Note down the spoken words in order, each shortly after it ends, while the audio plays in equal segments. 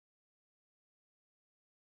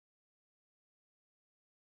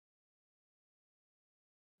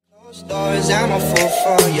Stars, I'm a fool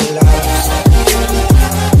for your love.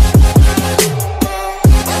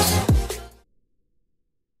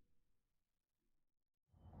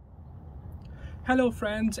 Hello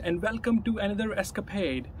friends, and welcome to another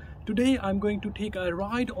escapade. Today I'm going to take a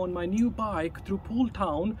ride on my new bike through Poole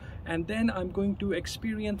town, and then I'm going to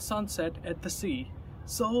experience sunset at the sea.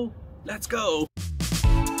 So let's go!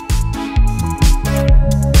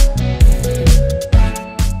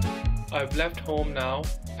 I've left home now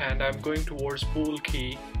and I'm going towards Poole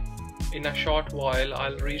Quay. In a short while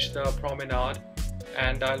I'll reach the promenade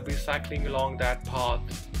and I'll be cycling along that path.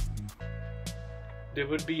 There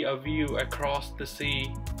would be a view across the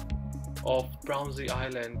sea of Brownsea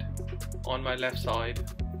Island on my left side.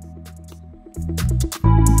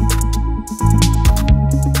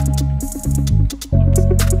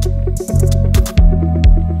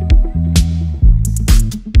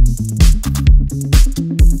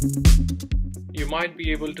 You might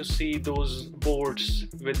be able to see those boats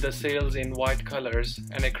with the sails in white colors,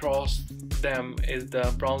 and across them is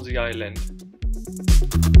the Brownsea Island.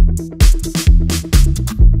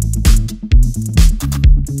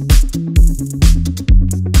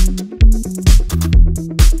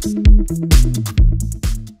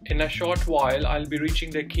 In a short while I'll be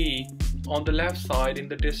reaching the quay. On the left side in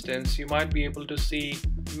the distance you might be able to see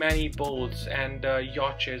many boats and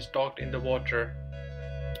yachts docked in the water.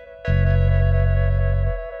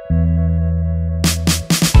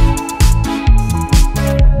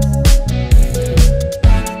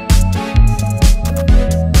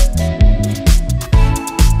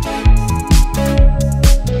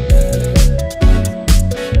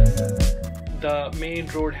 The main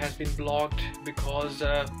road has been blocked because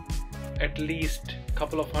at least a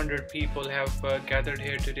couple of hundred people have gathered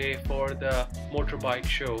here today for the motorbike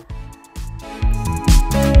show.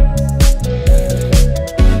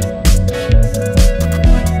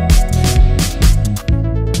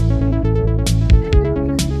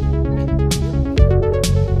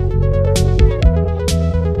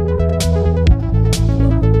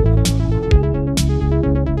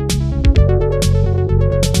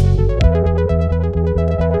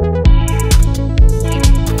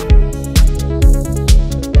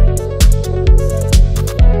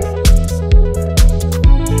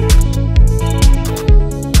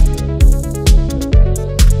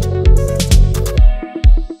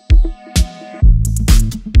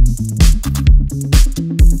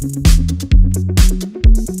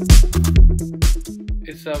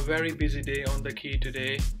 It's a very busy day on the quay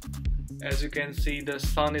today. As you can see, the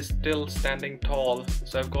sun is still standing tall,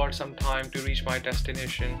 so I've got some time to reach my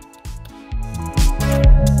destination.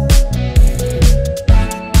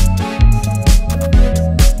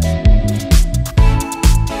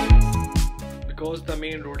 Because the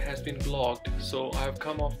main road has been blocked, so I've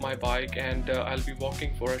come off my bike and I'll be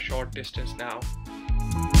walking for a short distance now.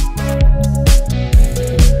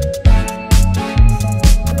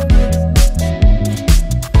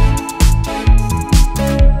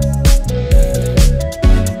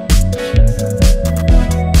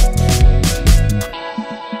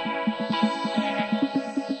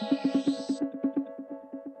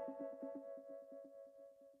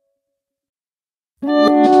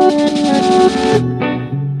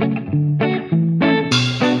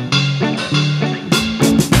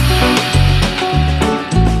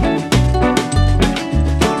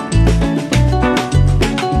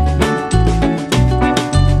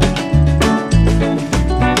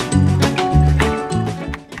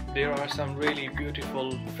 There are some really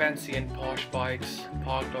beautiful, fancy and posh bikes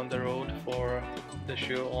parked on the road for the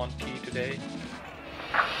show on Quay today.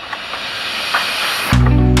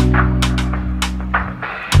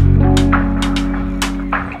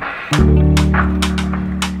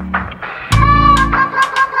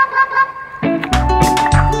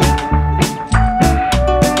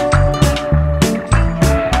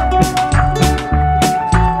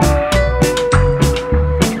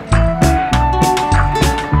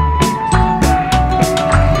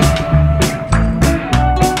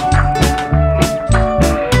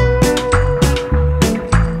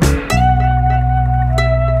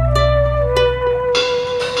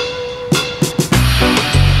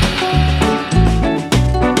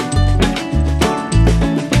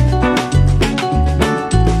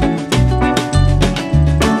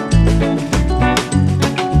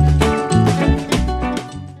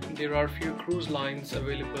 Lines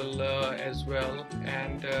available as well,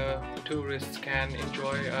 and tourists can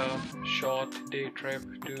enjoy a short day trip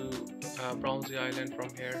to Brownsea Island from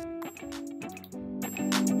here.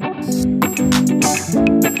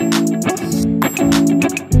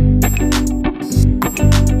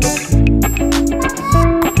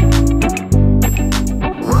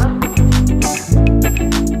 What?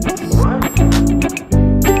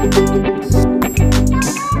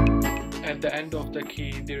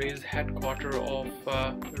 is headquarters of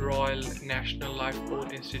Royal National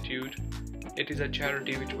Lifeboat Institute. It is a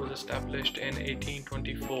charity which was established in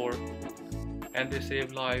 1824, and they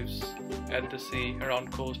save lives at the sea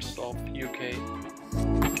around coasts of UK.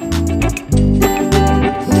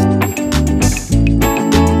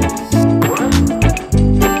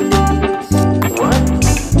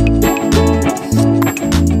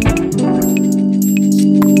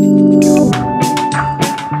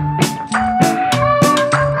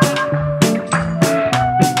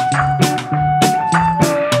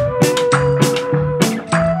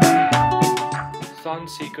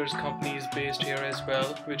 Seekers company is based here as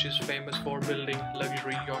well, which is famous for building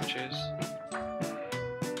luxury yachts.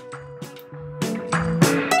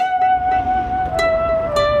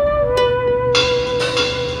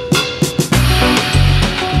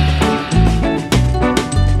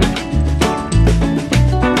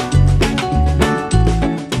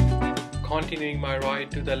 Continuing my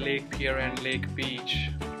ride to the Lake Pier and Lake Beach.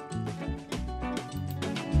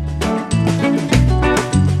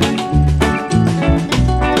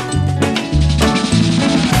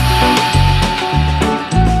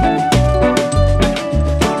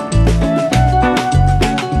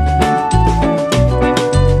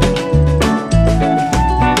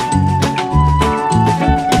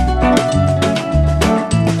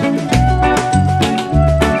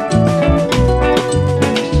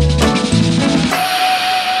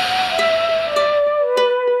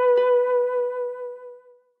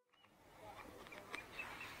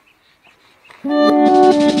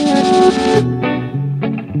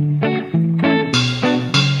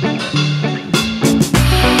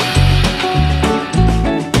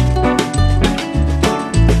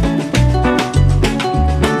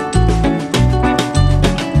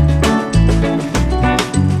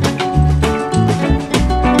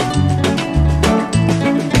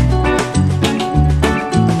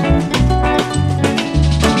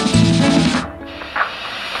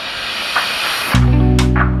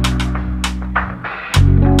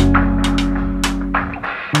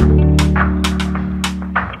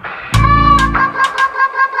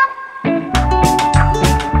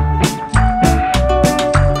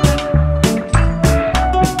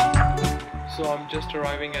 Just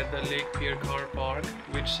arriving at the Lake Pier car park,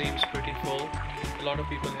 which seems pretty full. A lot of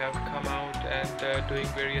people have come out and doing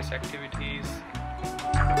various activities.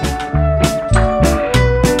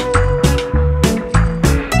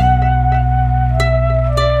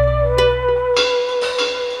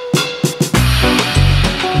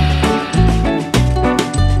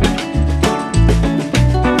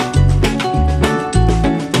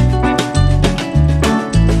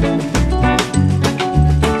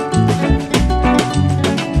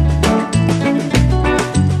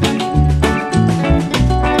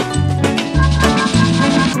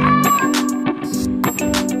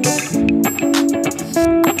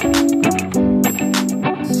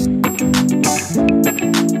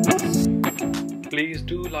 Please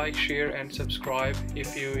do like, share and subscribe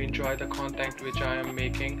if you enjoy the content which I am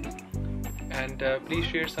making, and please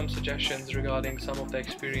share some suggestions regarding some of the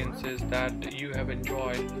experiences that you have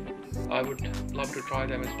enjoyed. I would love to try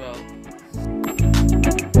them as well.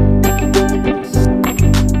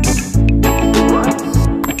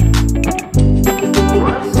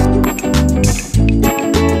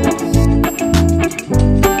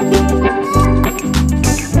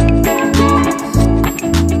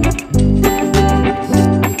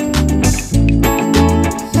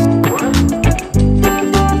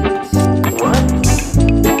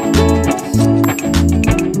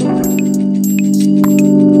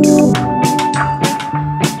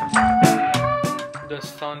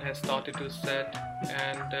 Has started to set,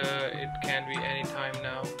 and it can be any time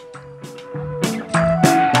now.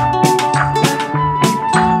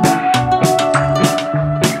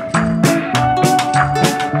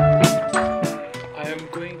 I am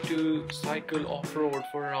going to cycle off-road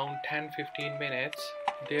for around 10-15 minutes.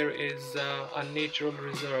 There is a natural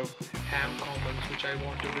reserve, Ham Commons, which I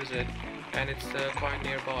want to visit, and it's quite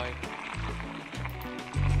nearby.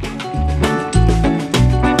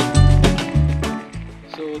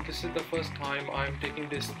 So this is the first time I'm taking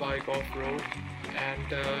this bike off-road,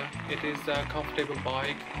 and it is a comfortable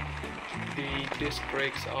bike. The disc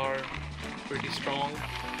brakes are pretty strong,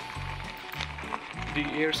 the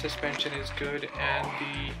air suspension is good, and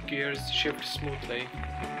the gears shift smoothly.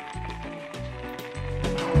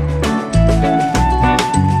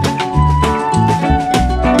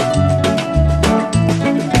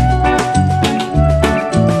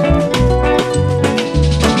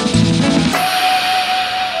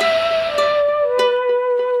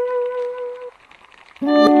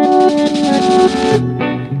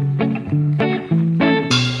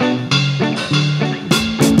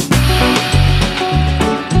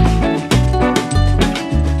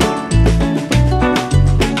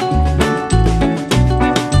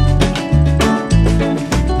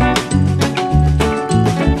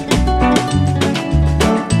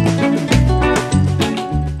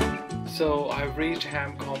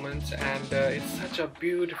 Ham Commons, and it's such a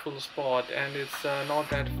beautiful spot, and it's not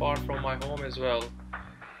that far from my home as well.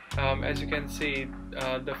 As you can see,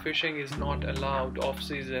 the fishing is not allowed off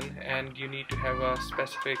season, and you need to have a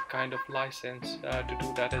specific kind of license to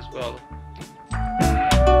do that as well.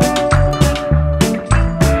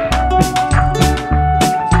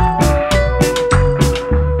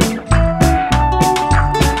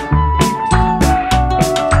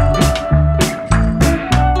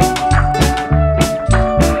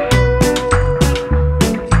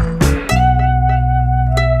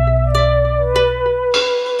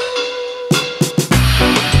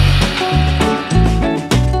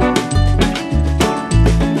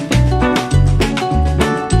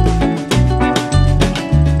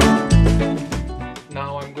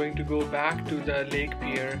 Back to the Lake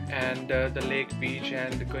Pier and the lake beach,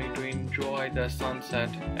 and going to enjoy the sunset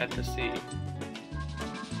at the sea.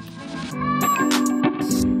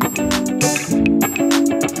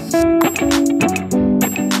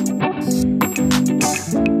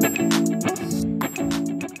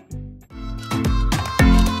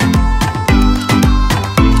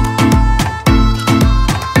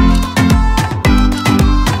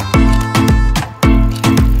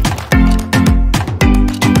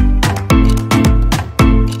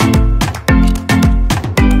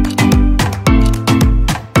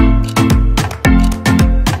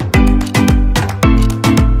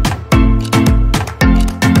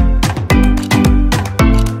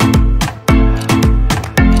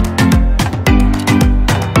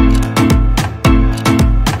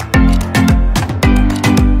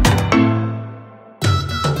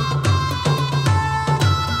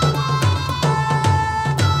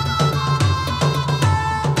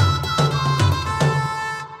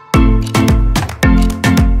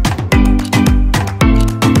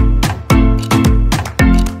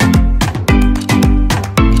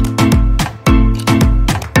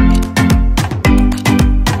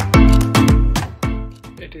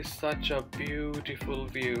 Such a beautiful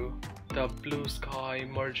view, the blue sky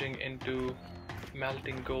merging into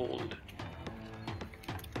melting gold.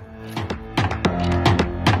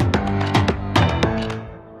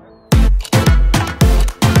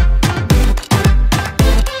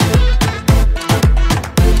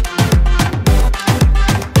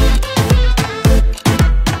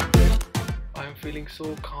 I'm feeling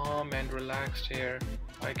so calm and relaxed here.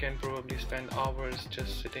 I can probably spend hours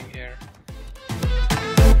just sitting here.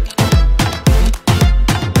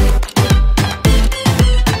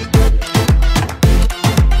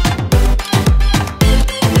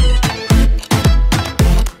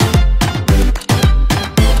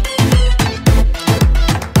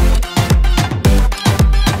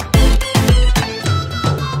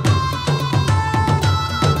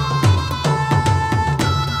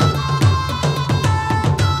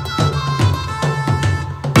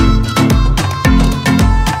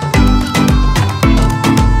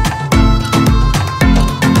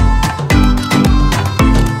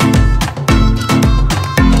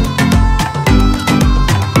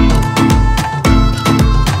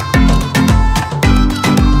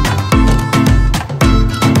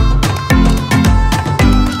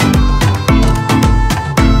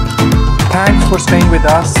 Thanks for staying with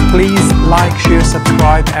us. Please like, share,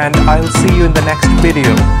 subscribe, and I'll see you in the next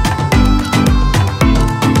video.